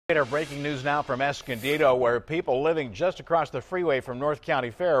Our breaking news now from Escondido, where people living just across the freeway from North County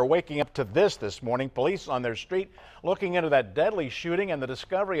Fair are waking up to this morning. Police on their street looking into that deadly shooting and the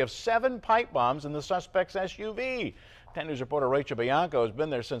discovery of 7 pipe bombs in the suspect's SUV. 10 News reporter Rachel Bianco has been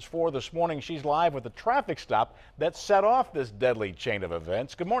there since 4 this morning. She's live with the traffic stop that set off this deadly chain of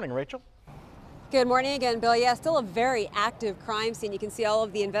events. Good morning, Rachel. Good morning again, Bill. Yeah, still a very active crime scene. You can see all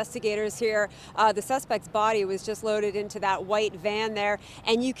of the investigators here. The suspect's body was just loaded into that white van there,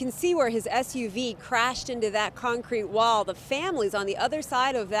 and you can see where his SUV crashed into that concrete wall. The families on the other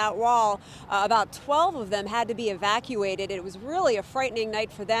side of that wall, about 12 of them had to be evacuated. It was really a frightening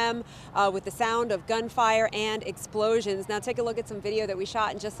night for them with the sound of gunfire and explosions. Now take a look at some video that we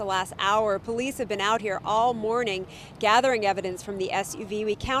shot in just the last hour. Police have been out here all morning gathering evidence from the SUV.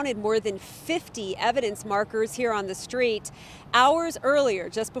 We counted more than 50 evidence markers here on the street. Hours earlier,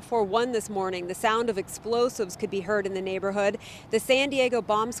 just before 1 this morning, the sound of explosives could be heard in the neighborhood. The San Diego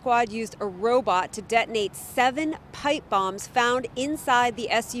bomb squad used a robot to detonate 7 pipe bombs found inside the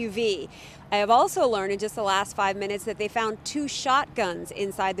SUV. I have also learned in just the last 5 minutes that they found 2 shotguns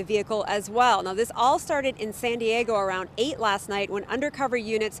inside the vehicle as well. Now, this all started in San Diego around 8 last night when undercover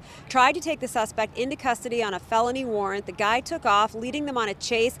units tried to take the suspect into custody on a felony warrant. The guy took off, leading them on a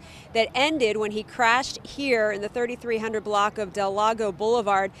chase that ended when he crashed here in the 3300 block of Del Lago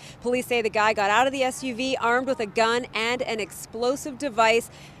Boulevard. Police say the guy got out of the SUV armed with a gun and an explosive device.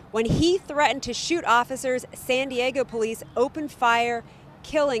 When he threatened to shoot officers, San Diego police opened fire,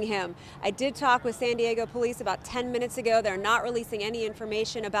 killing him. I did talk with San Diego police about 10 minutes ago. They're not releasing any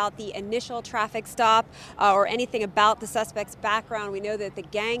information about the initial traffic stop or anything about the suspect's background. We know that the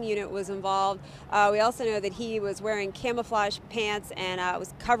gang unit was involved. We also know that he was wearing camouflage pants and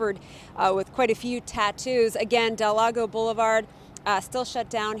was covered with quite a few tattoos. Again, Del Lago Boulevard still shut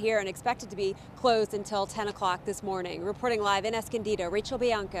down here and expected to be closed until 10 o'clock this morning. Reporting live in Escondido, Rachel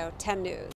Bianco, 10 News.